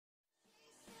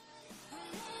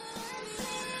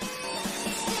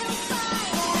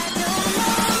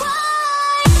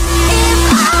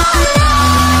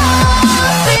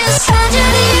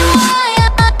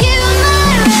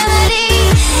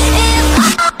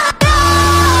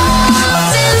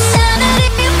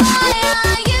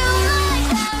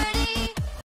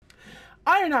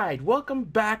Alright, welcome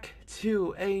back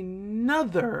to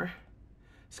another...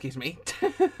 Excuse me.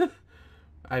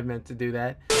 I meant to do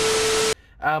that.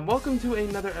 Welcome to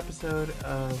another episode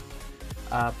of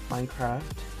Minecraft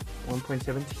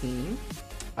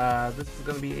 1.17. This is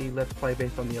going to be a Let's Play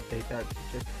based on the update that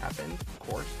just happened, of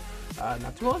course,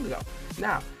 not too long ago.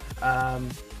 Now,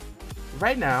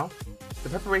 right now, the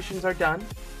preparations are done.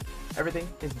 Everything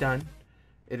is done.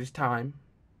 It is time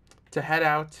to head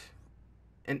out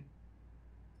and...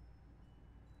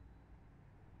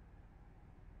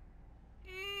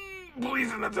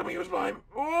 Please do not tell me it was mine.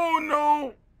 Oh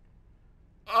no!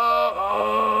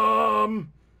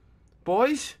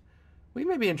 Boys, we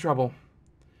may be in trouble.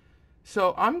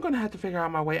 So I'm gonna have to figure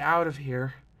out my way out of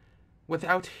here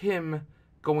without him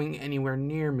going anywhere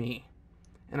near me.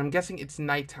 And I'm guessing it's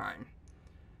nighttime.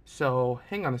 So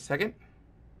hang on a second.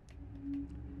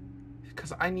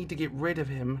 Because I need to get rid of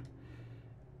him.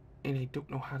 And I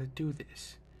don't know how to do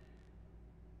this.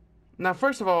 Now,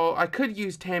 first of all, I could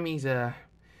use Tammy's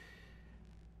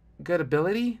good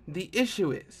ability. The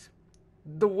issue is,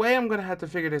 the way I'm going to have to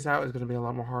figure this out is going to be a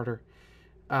lot more harder.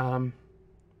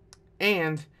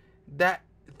 And that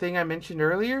thing I mentioned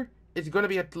earlier is going to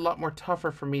be a lot more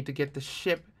tougher for me to get the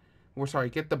ship, or sorry,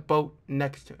 get the boat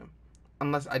next to him.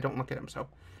 Unless I don't look at him, so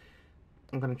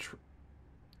I'm going to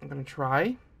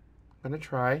try.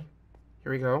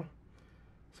 Here we go.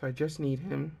 So I just need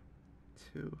him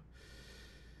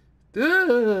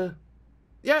to...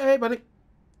 Yeah, hey, buddy.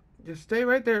 Just stay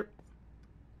right there.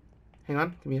 Hang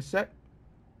on. Give me a sec.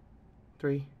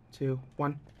 3, 2,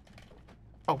 1.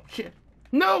 Oh, shit.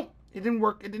 No! It didn't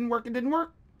work. It didn't work. It didn't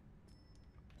work.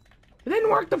 It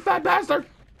didn't work, the fat bastard!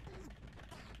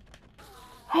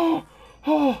 Oh,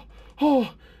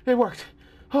 it worked.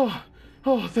 Oh,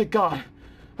 thank God.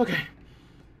 Okay.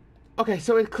 Okay,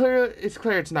 so it's clear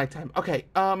it's nighttime. Okay,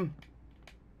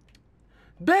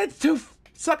 bed's too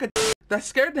suck a that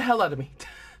scared the hell out of me.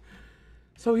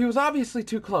 So he was obviously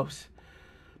too close.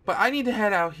 But I need to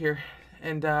head out here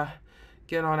and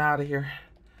get on out of here.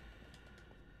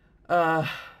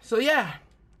 So yeah.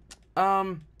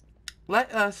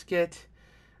 Let us get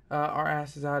our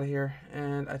asses out of here.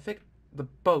 And I think the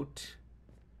boat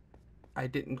I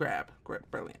didn't grab.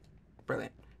 Brilliant.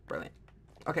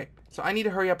 Okay, so I need to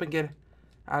hurry up and get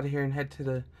out of here and head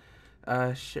to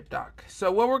the ship dock.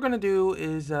 So what we're going to do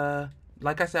is,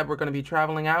 like I said, we're going to be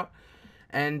traveling out.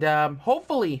 And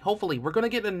hopefully, we're going to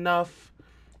get enough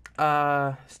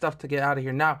stuff to get out of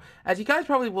here. Now, as you guys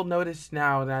probably will notice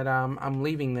now that I'm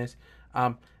leaving this,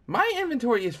 my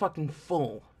inventory is fucking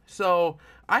full. So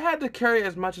I had to carry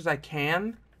as much as I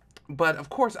can. But of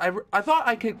course, I thought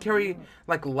I could carry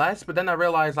like less, but then I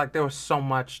realized like there was so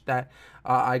much that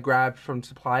I grabbed from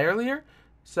supply earlier.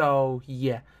 So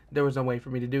yeah, there was no way for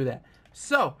me to do that.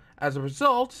 So as a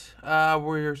result,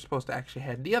 we're supposed to actually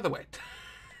head the other way.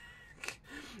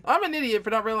 I'm an idiot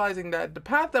for not realizing that the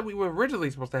path that we were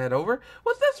originally supposed to head over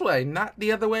was this way, not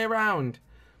the other way around.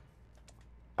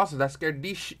 Also, that scared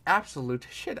the absolute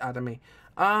shit out of me.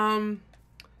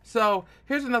 So,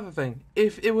 here's another thing.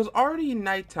 If it was already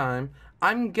nighttime,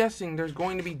 I'm guessing there's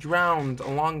going to be drowns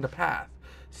along the path.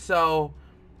 So,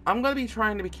 I'm going to be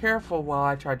trying to be careful while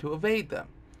I try to evade them.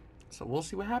 So, we'll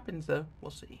see what happens, though. We'll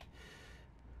see.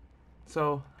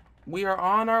 So, we are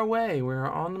on our way. We are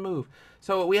on the move.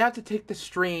 So, we have to take the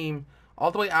stream all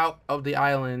the way out of the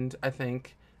island, I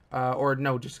think. Or,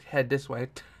 no, just head this way.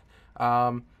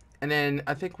 And then,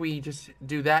 I think we just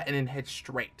do that and then head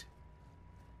straight.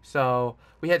 So,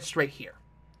 we head straight here.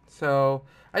 So,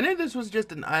 I knew this was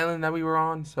just an island that we were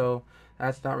on, so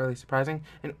that's not really surprising.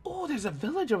 And, oh, there's a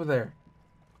village over there.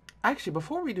 Actually,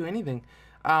 before we do anything,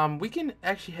 we can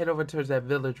actually head over towards that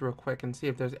village real quick and see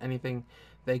if there's anything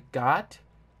they got.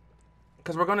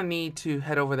 Because we're going to need to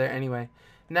head over there anyway.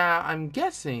 Now, I'm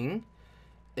guessing,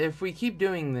 if we keep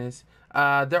doing this,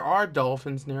 there are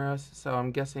dolphins near us, so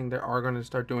I'm guessing they are going to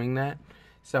start doing that.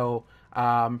 So,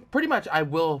 pretty much I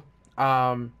will...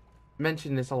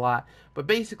 mention this a lot, but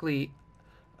basically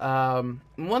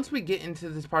once we get into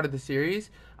this part of the series,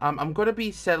 I'm going to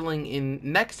be settling in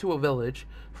next to a village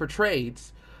for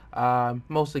trades,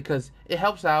 mostly because it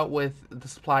helps out with the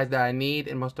supplies that I need,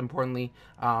 and most importantly,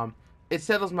 it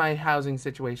settles my housing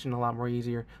situation a lot more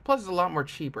easier, plus it's a lot more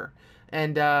cheaper.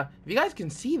 And if you guys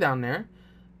can see down there,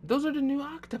 those are the new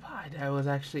octopi that was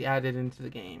actually added into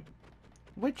the game,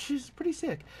 which is pretty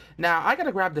sick. Now I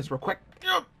gotta grab this real quick.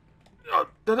 Oh!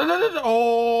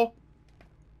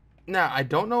 Now, I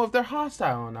don't know if they're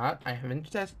hostile or not. I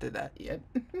haven't tested that yet.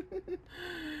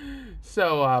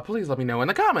 So, please let me know in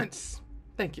the comments.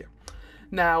 Thank you.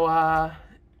 Now,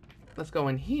 let's go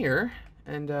in here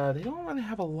And they don't really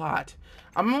have a lot.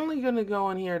 I'm only going to go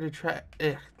in here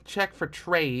to check for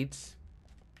trades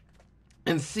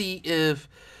and see if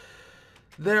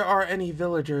there are any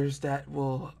villagers that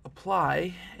will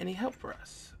apply any help for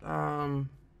us. I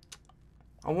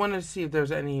wanted to see if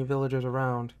there's any villagers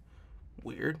around.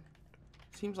 Weird.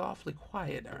 Seems awfully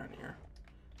quiet around here.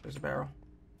 There's a barrel.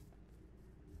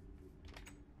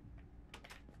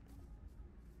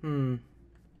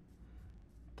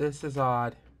 This is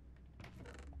odd.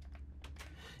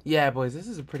 Yeah, boys, this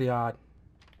is pretty odd.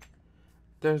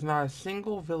 There's not a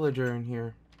single villager in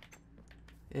here.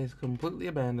 It is completely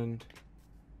abandoned.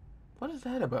 What is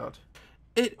that about?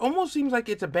 It almost seems like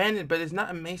it's abandoned, but it's not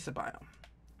a mesa biome.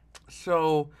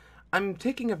 So, I'm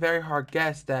taking a very hard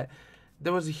guess that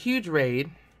there was a huge raid,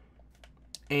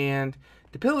 and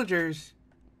the pillagers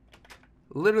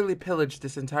literally pillaged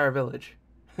this entire village.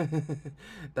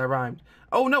 That rhymed.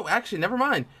 Oh, no, actually, never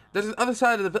mind. There's the other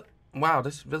side of the wow,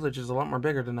 this village is a lot more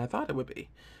bigger than I thought it would be.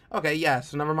 Okay, yeah,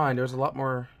 so never mind. There's a lot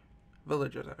more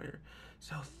villagers out here.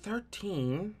 So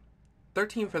 13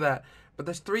 for that. But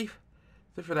there's 3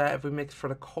 for that if we mix for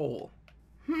the coal.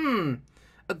 A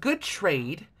good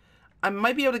trade. I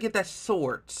might be able to get that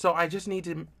sword, so I just need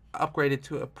to upgrade it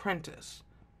to apprentice.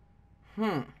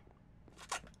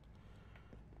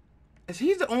 If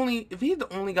he's the only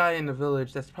guy in the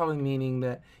village, that's probably meaning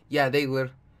that they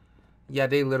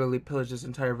literally pillaged this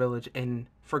entire village and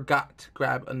forgot to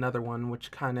grab another one,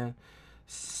 which kind of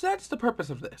sets the purpose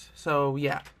of this. So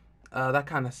yeah, that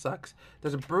kind of sucks.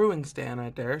 There's a brewing stand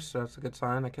right there, so that's a good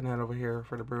sign. I can head over here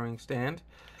for the brewing stand.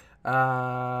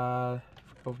 Over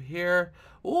here.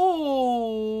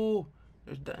 Ooh,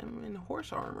 there's diamond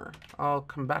horse armor. I'll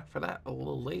come back for that a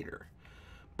little later.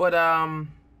 But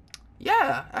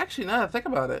yeah, actually, now that I think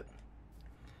about it,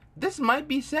 this might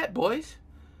be set, boys.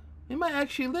 We might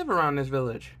actually live around this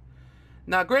village.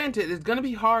 Now, granted, it's going to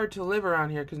be hard to live around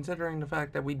here considering the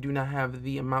fact that we do not have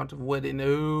the amount of wood in...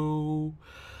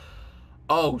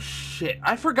 Oh, shit.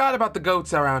 I forgot about the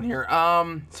goats around here.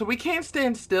 So we can't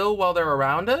stand still while they're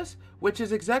around us, which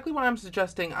is exactly why I'm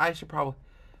suggesting I should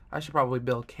probably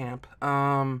build camp.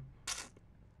 Yeah,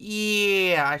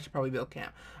 I should probably build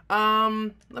camp.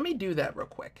 Let me do that real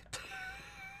quick.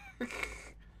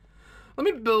 Let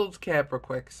me build camp real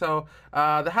quick. So,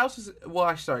 the house is... Well,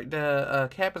 actually, sorry. The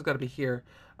camp has got to be here.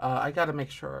 I got to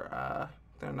make sure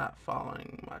they're not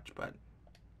following much, but...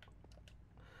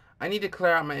 I need to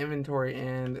clear out my inventory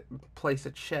and place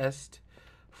a chest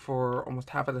for almost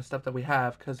half of the stuff that we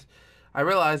have, because I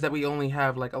realized that we only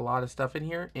have, like, a lot of stuff in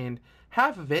here, and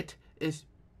half of it is...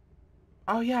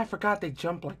 Oh, yeah, I forgot they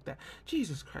jump like that.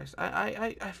 Jesus Christ.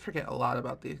 I forget a lot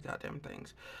about these goddamn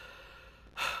things.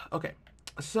 Okay.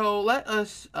 So let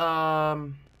us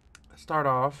start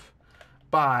off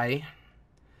by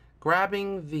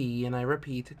grabbing the, and I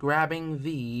repeat, grabbing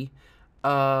the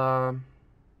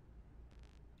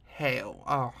hail.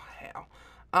 Oh, hail.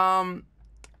 I'm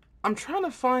trying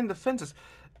to find the fences.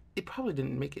 It probably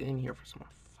didn't make it in here for some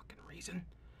fucking reason.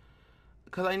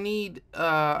 Because I need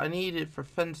it for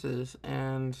fences,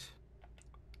 and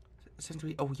since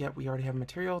we, oh yeah, we already have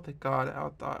material. Thank God. I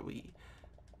thought we...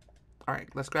 Alright,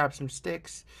 let's grab some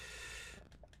sticks.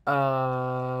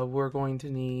 We're going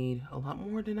to need a lot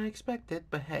more than I expected,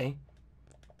 but hey.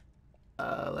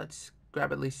 Let's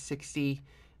grab at least 60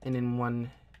 and in 1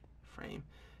 frame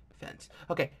fence.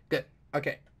 Okay, good.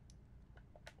 Okay.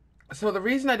 So the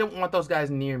reason I don't want those guys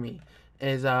near me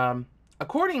is,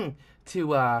 according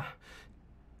to,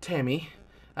 Tammy,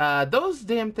 those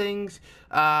damn things,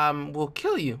 will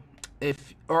kill you.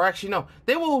 Or actually, no,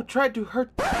 they will try to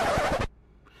hurt...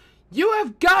 You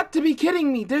have got to be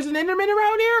kidding me. There's an Enderman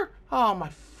around here? Oh my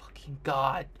fucking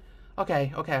God.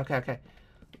 Okay.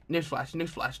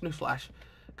 Newsflash.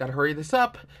 Gotta hurry this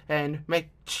up and make...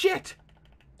 Shit!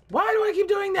 Why do I keep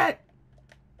doing that?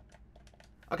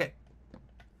 Okay.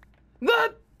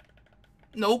 Nope.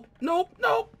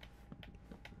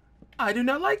 I do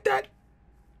not like that.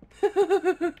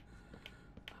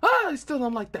 I still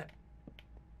don't like that.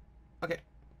 Okay.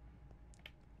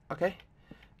 Okay.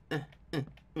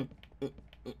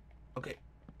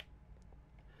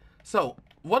 So,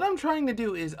 what I'm trying to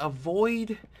do is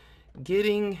avoid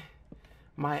getting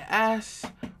my ass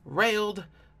railed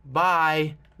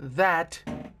by that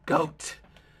goat.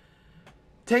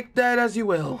 Take that as you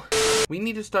will. We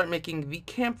need to start making the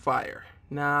campfire.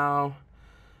 Now,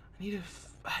 I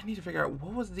need to figure out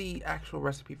what was the actual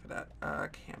recipe for that.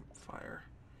 Campfire.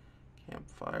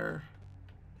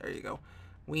 There you go.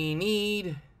 We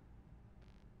need...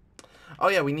 Oh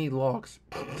yeah, we need logs.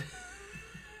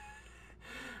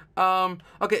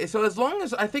 Okay, so as long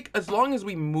as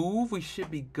we move, we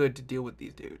should be good to deal with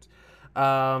these dudes.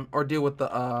 or deal with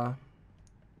the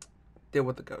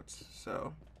goats.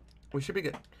 So we should be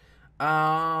good.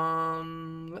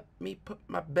 Let me put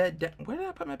my bed down. Where did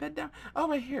I put my bed down? Oh,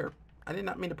 right here. I did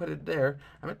not mean to put it there.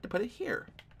 I meant to put it here.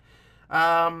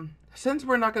 Since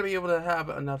we're not going to be able to have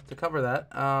enough to cover that,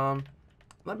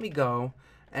 let me go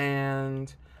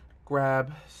and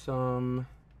grab some...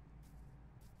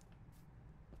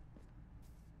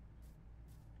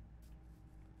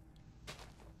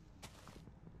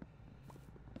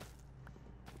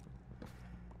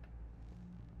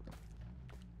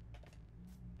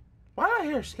 Why did I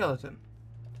hear a skeleton?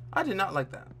 I did not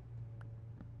like that.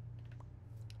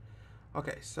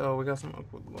 Okay, so we got some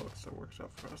oak wood logs that works out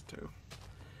for us too.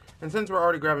 And since we're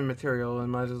already grabbing material, it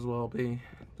might as well be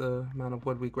the amount of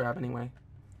wood we grab anyway.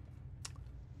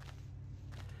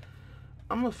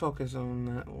 I'm gonna focus on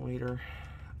that later.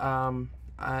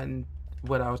 And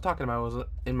what I was talking about was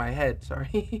in my head,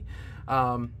 sorry.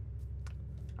 I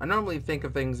normally think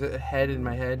of things ahead in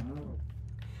my head.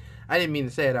 I didn't mean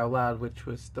to say it out loud, which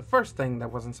was the first thing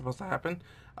that wasn't supposed to happen.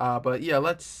 But yeah,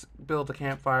 let's build a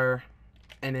campfire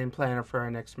and then plan for our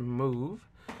next move.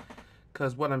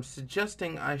 Because what I'm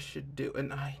suggesting I should do,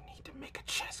 and I need to make a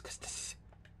chest because this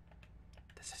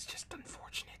is just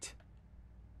unfortunate.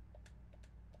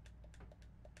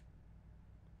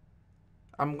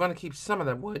 I'm going to keep some of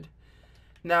that wood.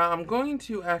 Now I'm going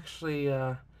to actually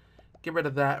get rid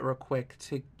of that real quick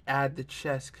to add the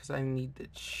chest because I need the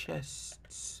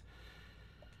chests.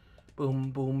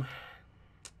 Boom, boom.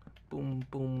 Boom,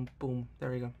 boom, boom.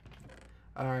 There we go.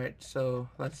 Alright, so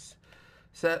let's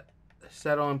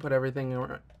settle and put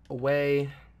everything away.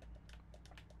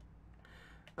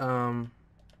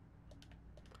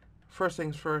 First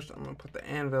things first, I'm going to put the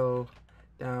anvil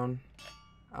down.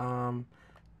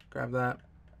 Grab that.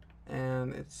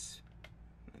 And it's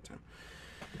nighttime.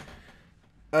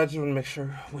 I just want to make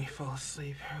sure we fall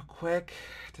asleep real quick.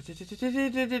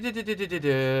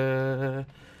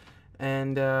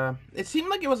 And it seemed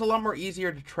like it was a lot more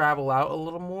easier to travel out a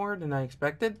little more than I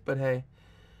expected, but hey,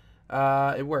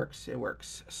 it works. It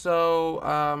works.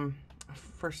 So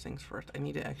first things first, I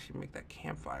need to actually make that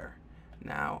campfire.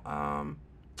 Now,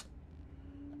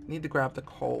 need to grab the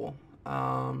coal.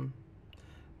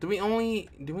 Do we only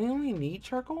need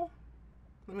charcoal?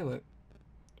 Let me look.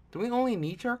 Do we only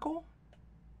need charcoal?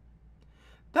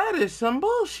 That is some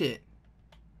bullshit.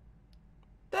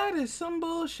 That is some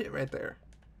bullshit right there.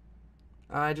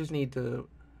 I just need to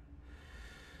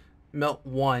melt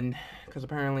one, because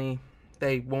apparently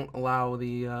they won't allow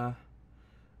the,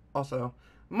 also,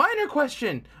 minor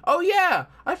question! Oh yeah!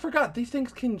 I forgot, these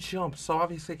things can jump, so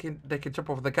obviously they can jump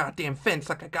over the goddamn fence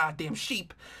like a goddamn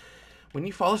sheep when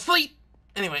you fall asleep!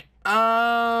 Anyway,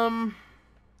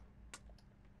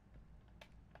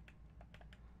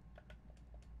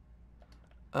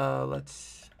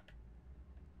 let's...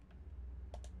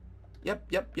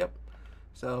 Yep.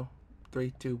 So...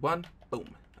 3, 2, 1,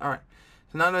 boom. Alright,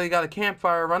 so now that we got a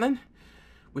campfire running,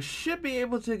 we should be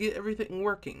able to get everything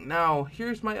working. Now,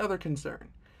 here's my other concern.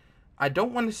 I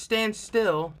don't want to stand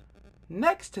still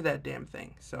next to that damn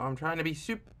thing, so I'm trying to be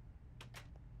super...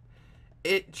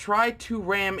 It tried to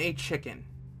ram a chicken.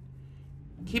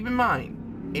 Keep in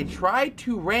mind, it tried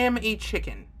to ram a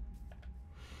chicken.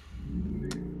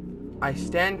 I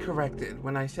stand corrected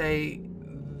when I say...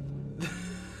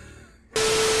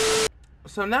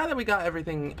 So now that we got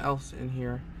everything else in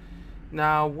here,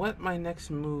 now what my next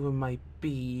move might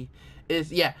be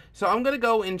is, yeah, so I'm going to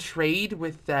go and trade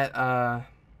with that,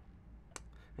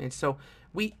 and so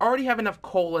we already have enough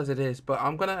coal as it is, but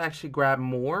I'm going to actually grab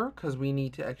more, because we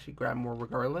need to actually grab more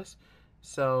regardless.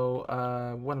 So,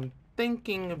 what I'm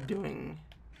thinking of doing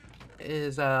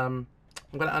is, I'm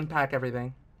going to unpack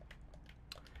everything,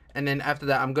 and then after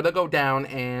that, I'm going to go down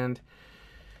and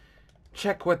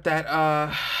check with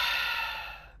that,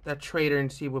 that trader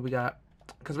and see what we got,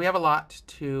 because we have a lot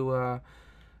to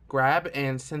grab,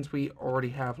 and since we already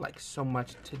have like so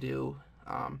much to do,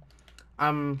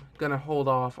 I'm gonna hold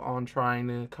off on trying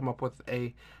to come up with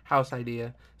a house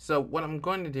idea. So what I'm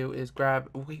going to do is grab...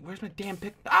 Wait, where's my damn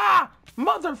pick? Ah!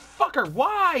 Motherfucker!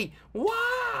 Why?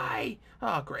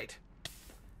 Oh, great.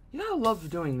 You gotta love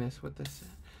doing this with this.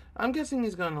 I'm guessing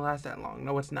it's gonna last that long.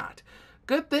 No, it's not.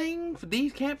 Good thing for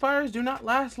these campfires do not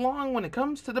last long when it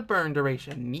comes to the burn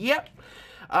duration. Yep.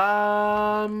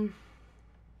 Grab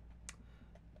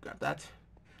that.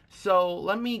 So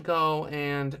let me go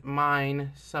and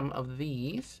mine some of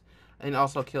these and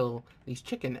also kill these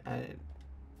chicken at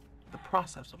the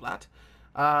process of that.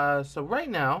 So right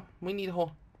now we need to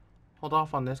hold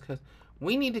off on this because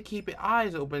we need to keep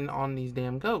eyes open on these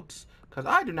damn goats because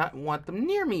I do not want them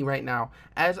near me right now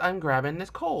as I'm grabbing this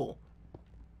coal.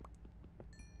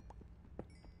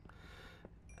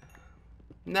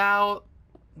 Now,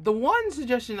 the one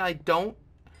suggestion I don't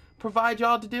provide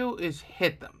y'all to do is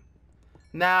hit them.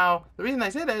 Now, the reason I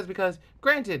say that is because,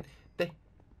 granted, they,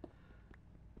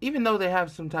 even though they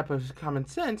have some type of common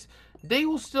sense, they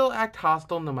will still act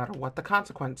hostile no matter what the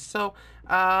consequence. So,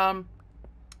 and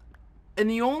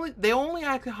they only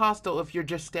act hostile if you're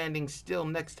just standing still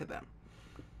next to them.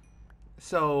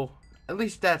 So, at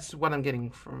least that's what I'm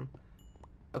getting from,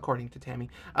 according to Tammy.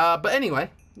 But anyway,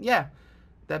 yeah,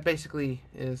 that basically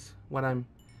is what I'm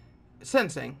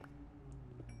sensing.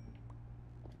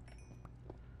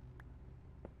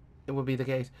 It would be the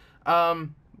case.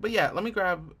 But yeah, let me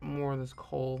grab more of this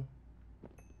coal.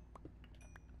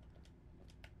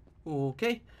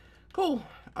 Okay, cool.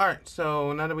 All right,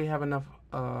 so now that we have enough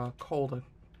coal to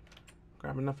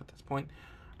grab enough at this point,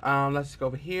 let's go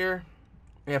over here.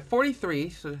 We have 43,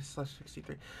 so slash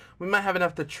 63. We might have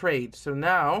enough to trade. So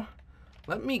now,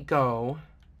 let me go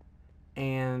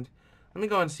and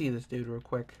see this dude real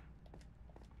quick.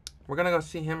 We're gonna go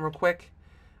see him real quick.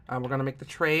 We're gonna make the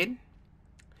trade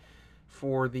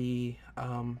for the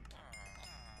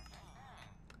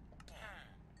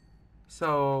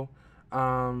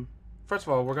first of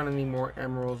all, we're gonna need more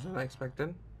emeralds than I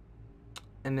expected.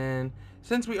 And then,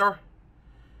 since we are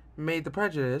made the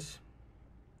prejudice,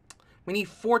 we need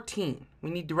 14. We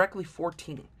need directly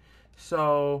 14.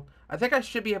 So, I think I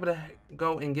should be able to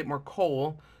go and get more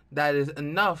coal that is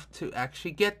enough to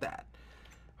actually get that.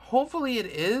 Hopefully it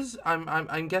is.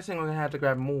 I'm guessing we're gonna have to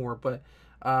grab more, but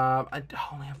I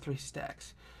only have 3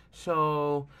 stacks.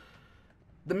 So,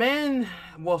 the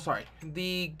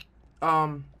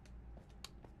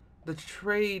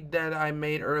trade that I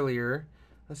made earlier,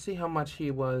 let's see how much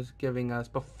he was giving us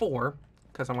before,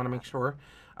 because I want to make sure.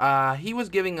 He was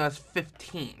giving us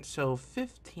 15. So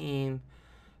 15,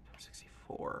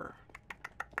 64,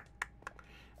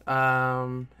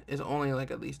 is only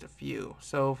like at least a few.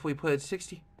 So if we put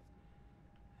 60,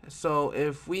 so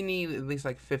if we need at least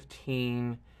like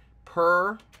 15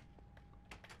 per,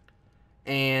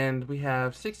 and we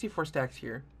have 64 stacks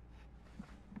here.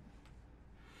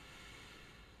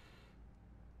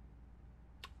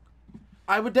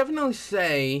 I would definitely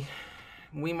say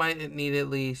we might need at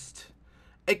least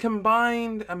a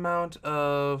combined amount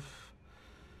of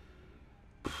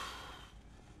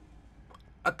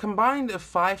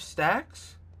 5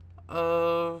 stacks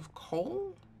of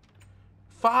coal.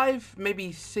 5,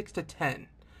 maybe 6 to 10,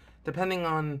 depending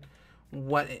on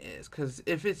what it is. Because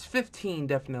if it's 15,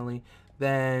 definitely,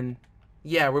 then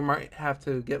yeah, we might have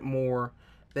to get more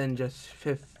than just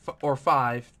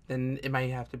 5. Then it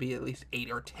might have to be at least 8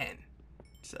 or 10.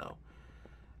 So,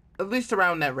 at least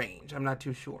around that range. I'm not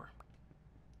too sure.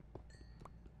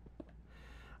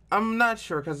 I'm not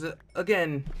sure because,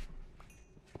 again,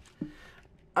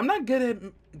 I'm not good at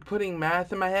putting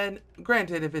math in my head.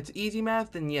 Granted, if it's easy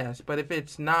math, then yes. But if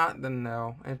it's not, then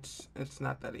no. It's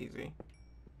not that easy.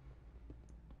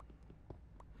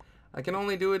 I can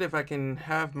only do it if I can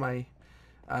have my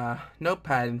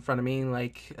notepad in front of me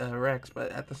like Rex.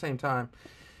 But at the same time,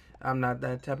 I'm not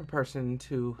that type of person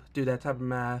to do that type of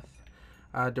math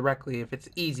directly if it's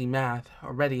easy math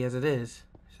already as it is.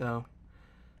 So,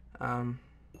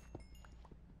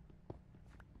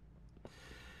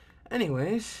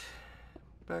 anyways,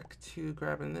 back to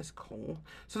grabbing this coal.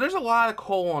 So there's a lot of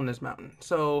coal on this mountain.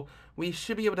 So we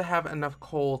should be able to have enough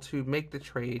coal to make the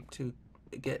trade to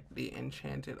get the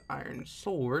enchanted iron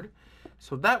sword.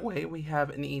 So that way we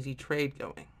have an easy trade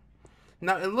going.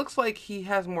 Now, it looks like he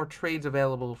has more trades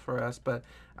available for us, but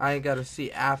I gotta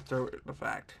see after the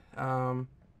fact.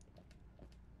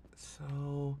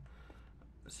 So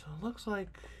it looks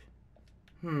like,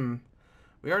 we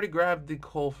already grabbed the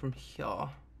coal from here.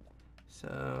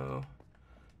 So,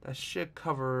 that should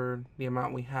cover the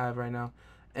amount we have right now.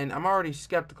 And I'm already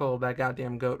skeptical of that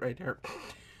goddamn goat right there.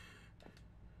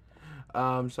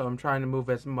 So I'm trying to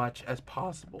move as much as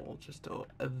possible just to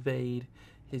evade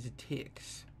his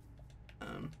ticks.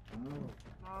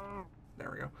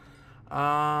 There we go.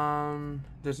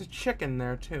 There's a chicken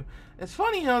there too. It's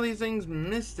funny how these things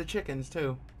miss the chickens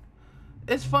too.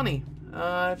 It's funny.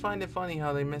 I find it funny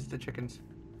how they miss the chickens.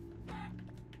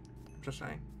 Just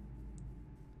saying.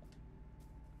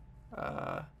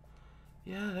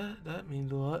 Yeah, that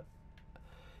means a lot.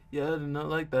 Yeah, I did not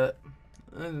like that.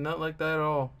 I did not like that at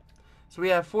all. So we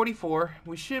have 44.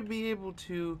 We should be able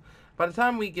to, by the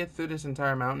time we get through this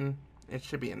entire mountain, it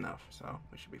should be enough. So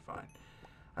we should be fine.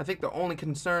 I think the only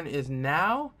concern is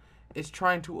now is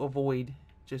trying to avoid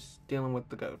just dealing with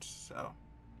the goats. So.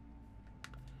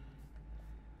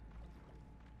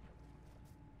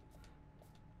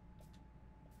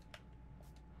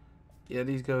 Yeah,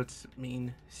 these goats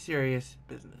mean serious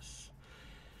business.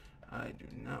 I do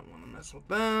not want to mess with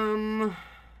them.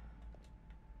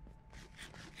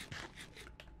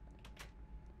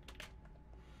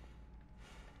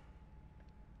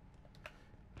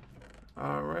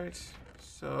 Alright,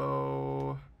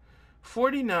 so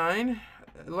 49.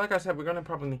 Like I said, we're gonna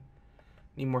probably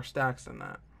need more stacks than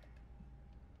that.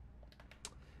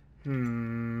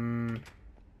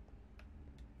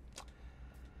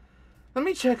 Let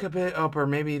me check a bit up, or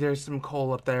maybe there's some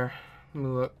coal up there. Let me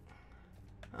look.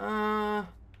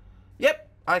 Yep,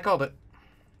 I called it.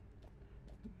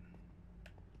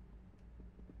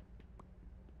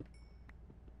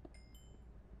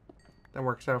 That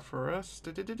works out for us.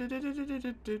 Why do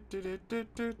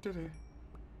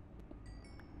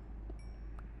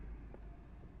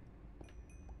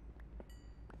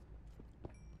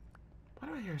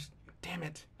I hear... Damn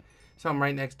it. So I'm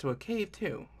right next to a cave,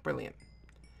 too. Brilliant.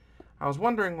 I was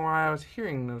wondering why I was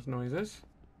hearing those noises.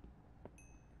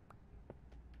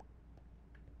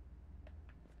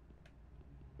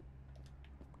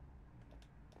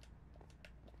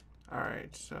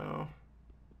 Alright, so...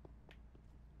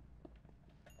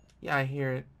 Yeah, I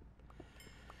hear it.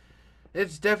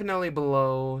 It's definitely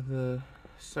below the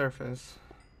surface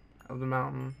of the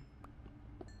mountain.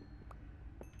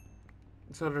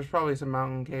 So there's probably some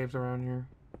mountain caves around here.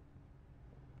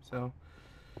 So,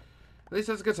 at least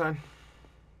that's a good sign.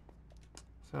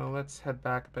 So let's head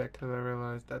back a bit, because I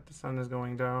realized that the sun is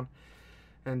going down.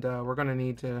 And we're going to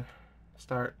need to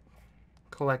start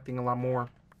collecting a lot more.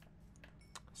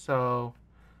 So,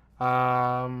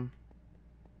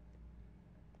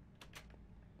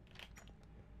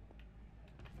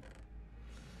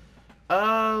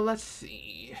 let's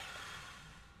see.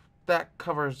 That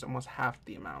covers almost half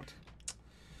the amount.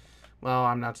 Well,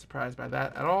 I'm not surprised by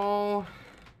that at all.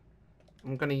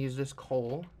 I'm gonna use this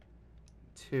coal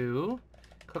to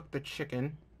cook the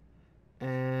chicken,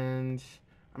 and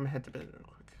I'm gonna head to bed real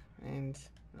quick. And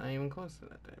not even close to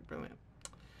that day. Brilliant.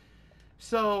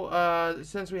 So,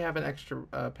 since we have an extra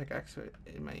pickaxe,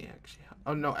 it may actually help.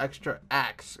 Oh no, extra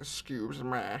axe. Excuse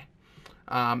me.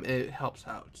 It helps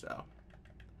out. So,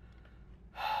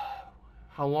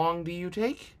 how long do you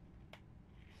take?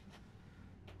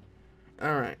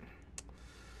 All right.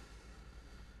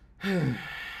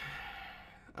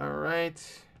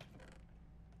 Alright.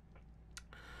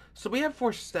 So we have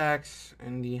 4 stacks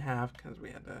in the half because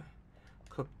we had to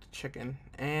cook the chicken.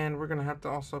 And we're going to have to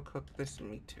also cook this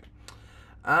meat too.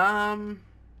 Right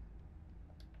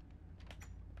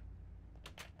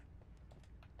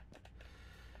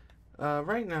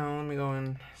now, let me go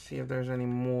and see if there's any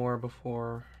more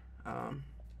before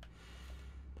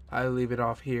I leave it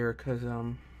off here, because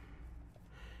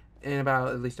in about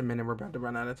at least a minute, we're about to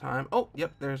run out of time. Oh,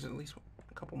 yep, there's at least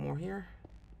a couple more here.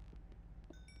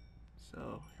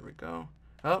 So, here we go.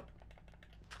 Oh.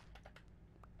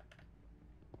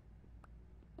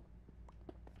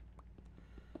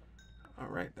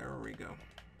 Alright, there we go.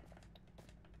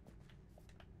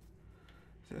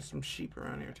 There's some sheep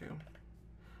around here, too.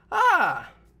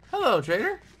 Ah! Hello,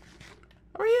 trader.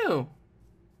 How are you?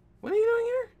 What are you doing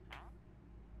here?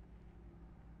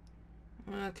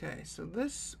 Okay, so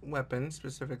this weapon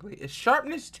specifically is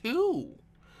sharpness 2.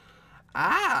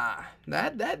 Ah,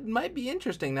 that might be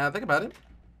interesting now think about it.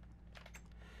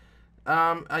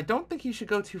 I don't think he should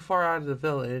go too far out of the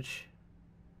village.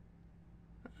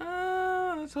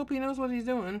 Let's hope he knows what he's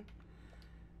doing.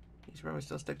 He should probably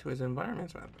still stick to his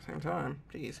environments, but at the same time,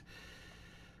 jeez.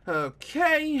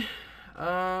 Okay.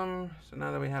 So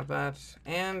now that we have that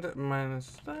and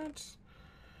minus that,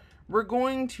 we're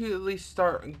going to at least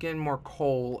start getting more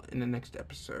coal in the next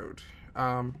episode.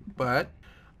 But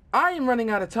I am running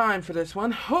out of time for this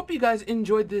one. Hope you guys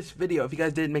enjoyed this video. If you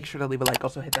guys did, make sure to leave a like.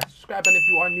 Also hit that subscribe button if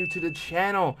you are new to the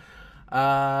channel.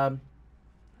 Tell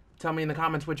me in the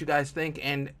comments what you guys think,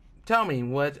 and tell me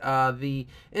what the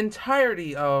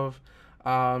entirety of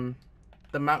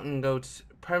the Mountain Goats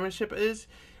Premiership is,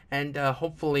 and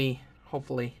hopefully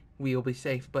we will be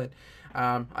safe. But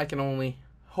I can only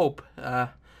hope. I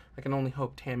can only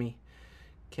hope Tammy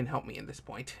can help me at this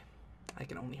point. I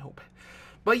can only hope.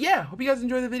 But yeah, hope you guys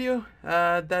enjoyed the video.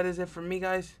 That is it from me,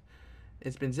 guys.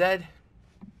 It's been Zed.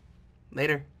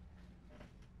 Later.